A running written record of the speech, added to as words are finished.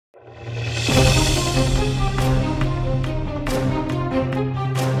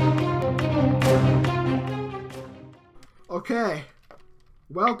Okay.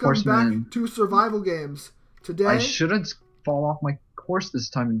 Welcome Horseman. back to Survival Games. Today, I shouldn't fall off my horse this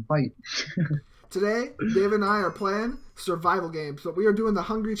time and fight. today, Dave and I are playing Survival Games. So we are doing the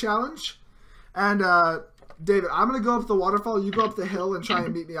Hungry Challenge. And, David, I'm going to go up the waterfall. You go up the hill and try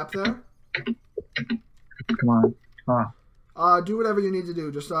and meet me up there. Come on. Do whatever you need to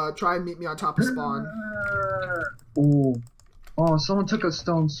do. Just try and meet me on top of spawn. Ooh. Oh, someone took a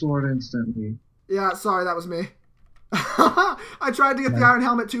stone sword instantly. Yeah, sorry, that was me. I tried to get the iron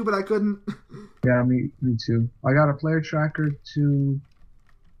helmet too, but I couldn't. Yeah, me too. I got a player tracker, two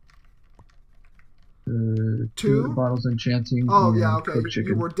bottles enchanting. Oh yeah, okay.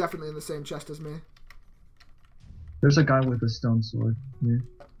 You were definitely in the same chest as me. There's a guy with a stone sword here.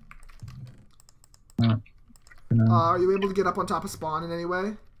 Are you able to get up on top of spawn in any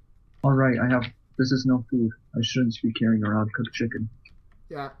way? Alright, this is no food. I shouldn't be carrying around cooked chicken.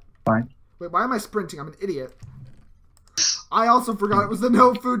 Yeah. Fine. Wait, why am I sprinting? I'm an idiot. I also forgot it was the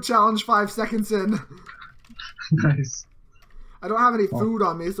no food challenge 5 seconds in. Nice. I don't have any food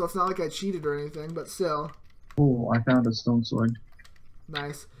on me, so it's not like I cheated or anything, but still. Oh, I found a stone sword.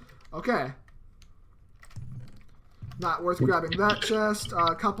 Nice. Okay. Not worth grabbing that chest.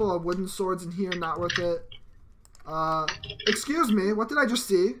 A couple of wooden swords in here, not worth it. Excuse me, what did I just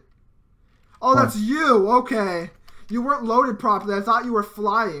see? Oh, that's you! Okay. You weren't loaded properly. I thought you were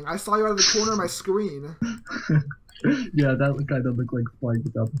flying. I saw you out of the corner of my screen. Yeah, that kind of looked like flying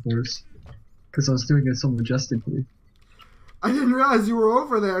without the horse. Because I was doing it so majestically. I didn't realize you were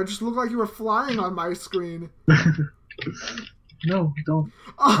over there. It just looked like you were flying on my screen. No, don't.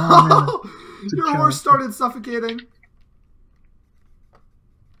 Oh, your horse started suffocating.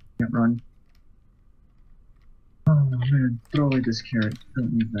 Can't run. Oh man, throw away this carrot.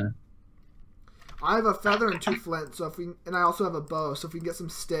 Don't need that. I have a feather and 2 flint, so and I also have a bow, so if we can get some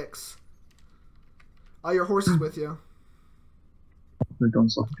sticks. Your horse is with you. Don't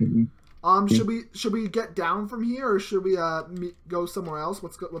suffocate me. Should we get down from here, or should we go somewhere else?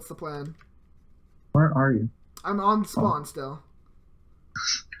 What's the plan? Where are you? I'm on spawn still.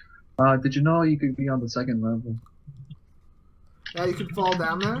 Did you know you could be on the 2nd level? Yeah, you can fall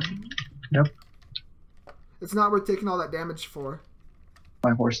down there. Yep. It's not worth taking all that damage for.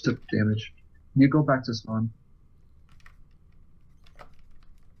 My horse took damage. You go back to spawn.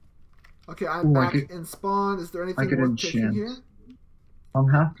 Okay, I'm back in spawn. Is there anything worth taking here? I'm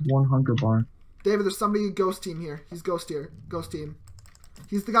half 1 hunger bar. David, there's somebody in ghost team here. He's ghost here. Ghost team.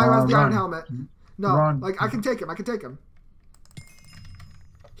 He's the guy who has the iron helmet. No, like I can take him. I can take him.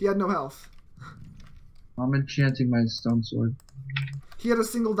 He had no health. I'm enchanting my stone sword. He had a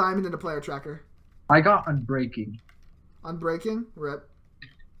single diamond and a player tracker. I got unbreaking. Unbreaking? Rip.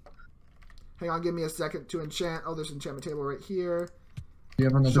 Hang on, give me a second to enchant. Oh, there's an enchantment table right here. Do you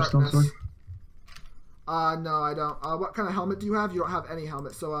have another stone sword? No, I don't. What kind of helmet do you have? You don't have any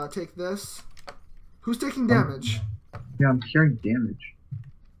helmet, so take this. Who's taking damage? Yeah, I'm carrying damage.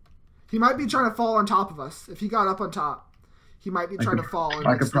 He might be trying to fall on top of us. If he got up on top, he might be trying to fall. And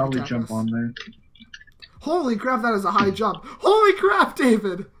I could probably jump on there. Holy crap, that is a high jump. Holy crap,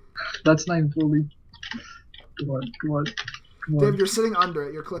 David! That's not even fully... Come on, come on. Come on. David, you're sitting under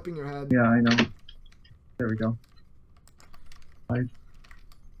it. You're clipping your head. Yeah, I know. There we go.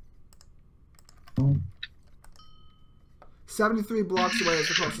 73 blocks away is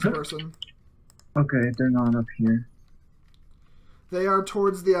the closest person. Okay, they're not up here. They are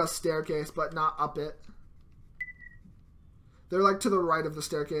towards the staircase, but not up it. They're like to the right of the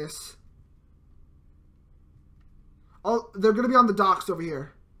staircase. Oh, they're going to be on the docks over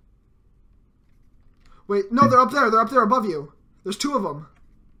here. Wait, no, they're up there. They're up there above you. There's 2 of them.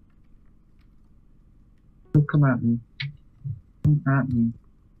 Come at me. Come at me.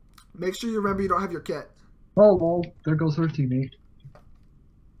 Make sure you remember you don't have your kit. Oh, well, there goes her teammate.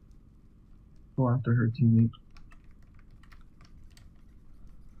 Go after her teammate.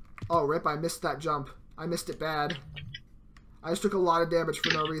 Oh, rip, I missed that jump. I missed it bad. I just took a lot of damage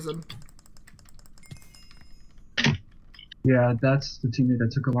for no reason. Yeah, that's the teammate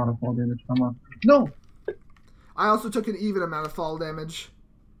that took a lot of fall damage. No! I also took an even amount of fall damage.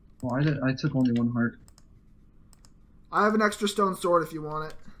 Well, I took only 1 heart. I have an extra stone sword if you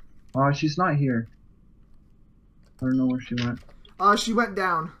want it. She's not here. I don't know where she went. She went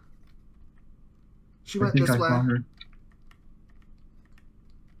down. She went this way. I saw her.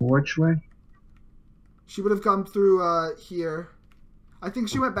 Which way? She would have come through here. I think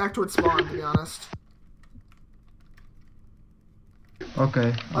she went back towards spawn, to be honest.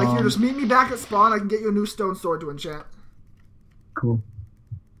 Okay. Here, just meet me back at spawn. I can get you a new stone sword to enchant. Cool.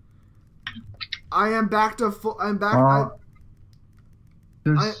 I am back to full. I'm back.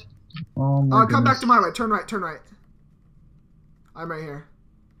 Oh my come back to my right. Turn right. Turn right. I'm right here.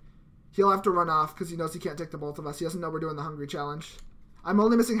 He'll have to run off because he knows he can't take the both of us. He doesn't know we're doing the hungry challenge. I'm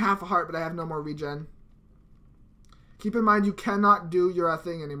only missing half a heart, but I have no more regen. Keep in mind you cannot do your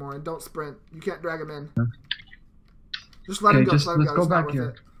thing anymore, and don't sprint. You can't drag him in. Just let him go. Just let him let's go. go back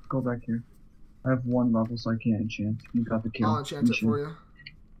here. Go back here. I have 1 level, so I can't enchant. You got the kill. I'll enchant it for you.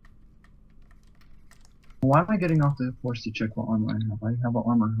 Why am I getting off the horse to check what armor I have? I have an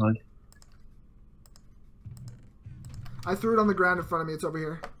armor HUD. I threw it on the ground in front of me. It's over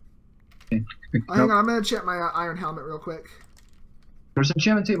here. Okay. Hang on. I'm going to enchant my iron helmet real quick. There's an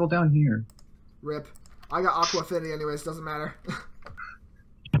enchantment table down here. Rip. I got aqua affinity anyways. Doesn't matter.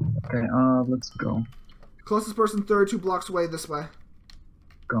 Okay, let's go. Closest person 32 blocks away this way.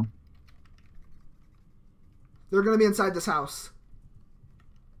 Go. They're going to be inside this house.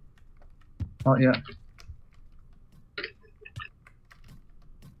 Oh, yeah.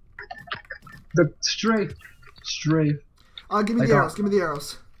 The strafe. Strafe. Give me the arrows. Give me the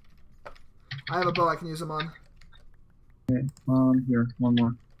arrows. I have a bow I can use them on. Okay, here, 1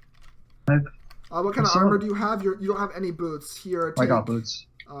 more. What kind of armor do you have? You don't have any boots. Here, take... I got boots.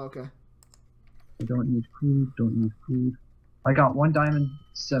 Oh, okay. I don't need food, don't need food. I got 1 diamond,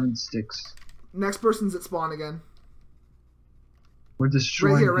 7 sticks. Next person's at spawn again. We're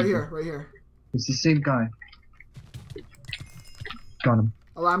destroying Right here. It's the same guy. Got him.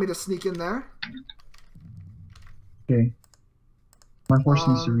 Allow me to sneak in there. Okay. My horse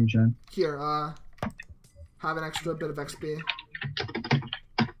needs to regen. Here, have an extra bit of XP.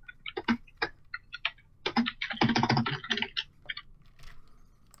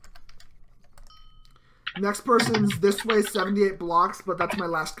 Next person's this way, 78 blocks, but that's my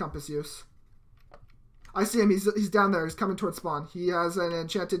last compass use. I see him. He's down there. He's coming towards spawn. He has an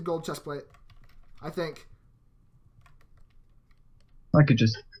enchanted gold chestplate, I think. I could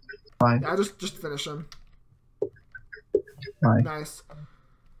just buy. Yeah, just finish him. Bye. Nice.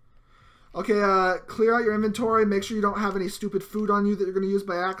 Okay, clear out your inventory. Make sure you don't have any stupid food on you that you're going to use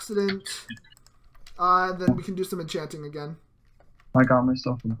by accident. And then we can do some enchanting again. I got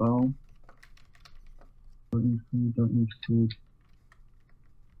myself a bow. Don't need food, don't need food.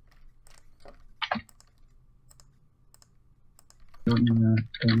 Don't need that,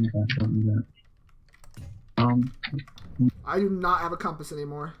 don't need that, don't need that. I do not have a compass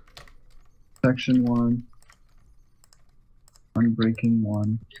anymore. Section 1. Unbreaking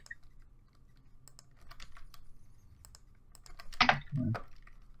 1.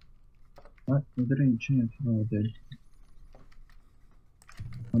 What? I didn't enchant. Oh, I did.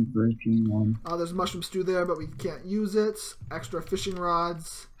 Unbreaking 1. Oh, there's mushroom stew there, but we can't use it. Extra fishing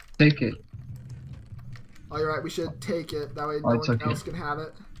rods. Take it. Oh, you're right. We should take it. That way no one else can have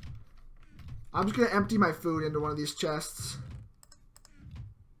it. I'm just going to empty my food into one of these chests.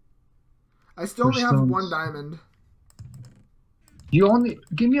 I still only have 1 diamond. You only...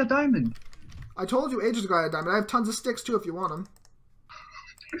 Give me a diamond. I told you ages ago I had a diamond. I have tons of sticks too if you want them.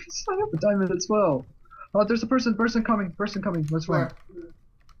 I have a diamond as well. Oh, there's a person coming. Let's run. Where?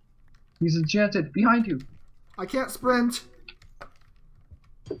 He's enchanted. Behind you. I can't sprint.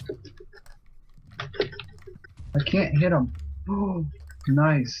 I can't hit him. Oh,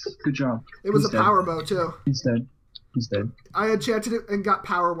 nice. Good job. It was a power bow too. He's dead. He's dead. I enchanted it and got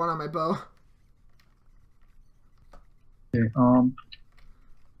power 1 on my bow. Okay,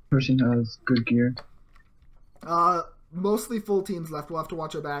 person has good gear. Mostly full teams left. We'll have to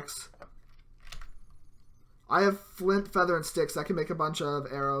watch our backs. I have flint, feather, and sticks. I can make a bunch of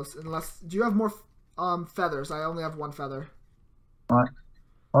arrows. Unless, do you have more feathers? I only have 1 feather. What?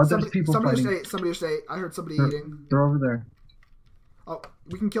 Oh, there's people somebody fighting. Somebody just ate. I heard somebody eating. They're over there. Oh,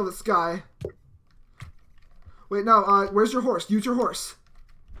 we can kill this guy. Wait, no. Where's your horse? Use your horse.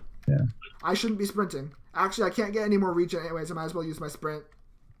 Yeah. I shouldn't be sprinting. Actually, I can't get any more regen anyways. I might as well use my sprint.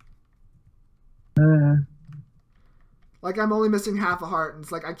 Like, I'm only missing half a heart, and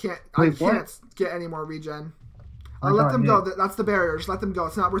it's like I can't get any more regen. Let them go. That's the barrier. Just let them go.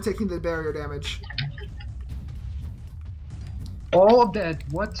 It's not we're taking the barrier damage. All dead.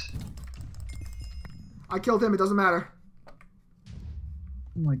 What? I killed him. It doesn't matter.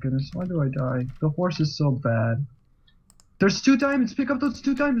 Oh my goodness. Why do I die? The horse is so bad. There's 2 diamonds. Pick up those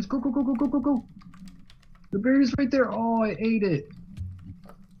 2 diamonds. Go, go, go, go, go, go, go. The barrier's right there. Oh, I ate it.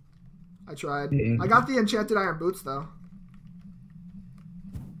 I tried. I got the enchanted iron boots, though.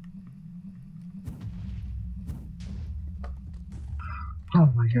 Oh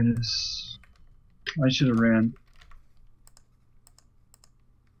my goodness. I should have ran.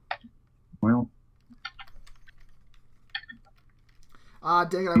 Well. Ah,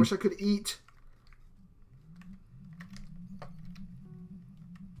 dang it. I wish I could eat.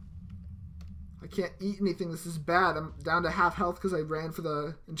 I can't eat anything. This is bad. I'm down to half health because I ran for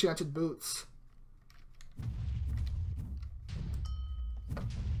the enchanted boots.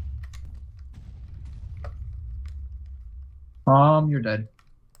 You're dead.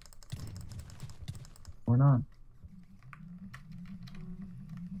 Or not.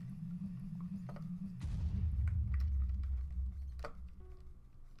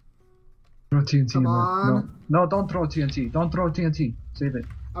 Throw TNT Come in there. on. No, don't throw TNT. Don't throw TNT. Save it.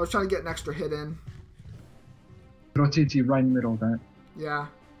 I was trying to get an extra hit in. Throw TNT right in the middle of that. Yeah.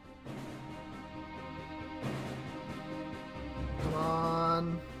 Come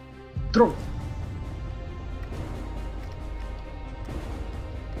on. Throw.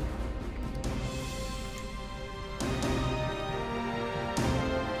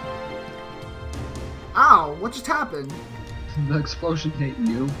 Ow! What just happened? The explosion hit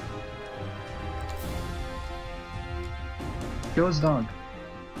you. Kill his dog.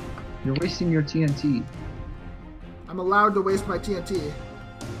 You're wasting your TNT. I'm allowed to waste my TNT.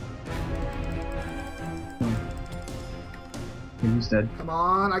 He's dead. Come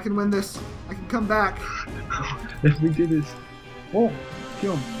on, I can win this. I can come back. If we do this. Oh,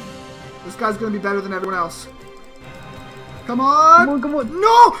 kill him. This guy's gonna be better than everyone else. Come on! Come on, come on.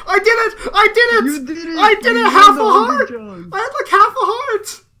 No! I did it! I did it! You did it! I did You it! Half a won the heart! challenge. I had like half a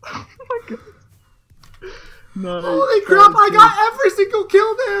heart! Oh my god. Nice. Holy crap, I got every single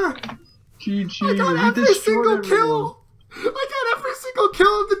kill there! GG. I got every single kill! I got every single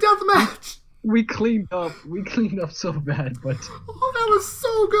kill in the deathmatch! We cleaned up. We cleaned up so bad, but... Oh, that was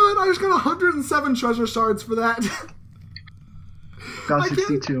so good! I just got 107 treasure shards for that. Got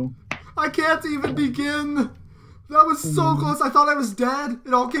 62. I can't even begin! That was so close. I thought I was dead.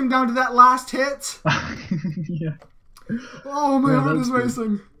 It all came down to that last hit. Yeah. Oh, my heart is good.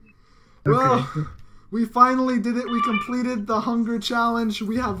 racing. Okay. Well, we finally did it. We completed the hunger challenge.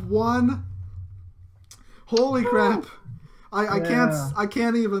 We have won. Holy crap. I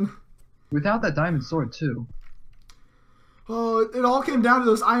can't even. Without that diamond sword too. Oh, it all came down to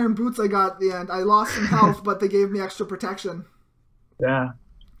those iron boots I got at the end. I lost some health, but they gave me extra protection. Yeah.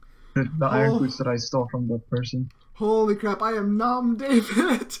 The iron boots that I stole from the person. Holy crap, I am numb,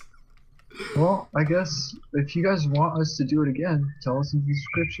 David. Well, I guess if you guys want us to do it again, tell us in the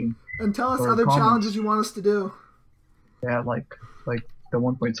description. And tell us or other comments. challenges you want us to do. Yeah, like the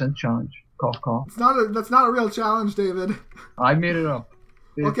 1% challenge. Cough, cough. That's not a real challenge, David. I made it up.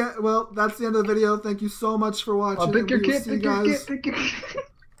 Okay, well, that's the end of the video. Thank you so much for watching. Pick your kit, pick your kit, pick your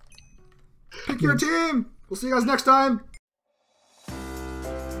Pick your team. We'll see you guys next time.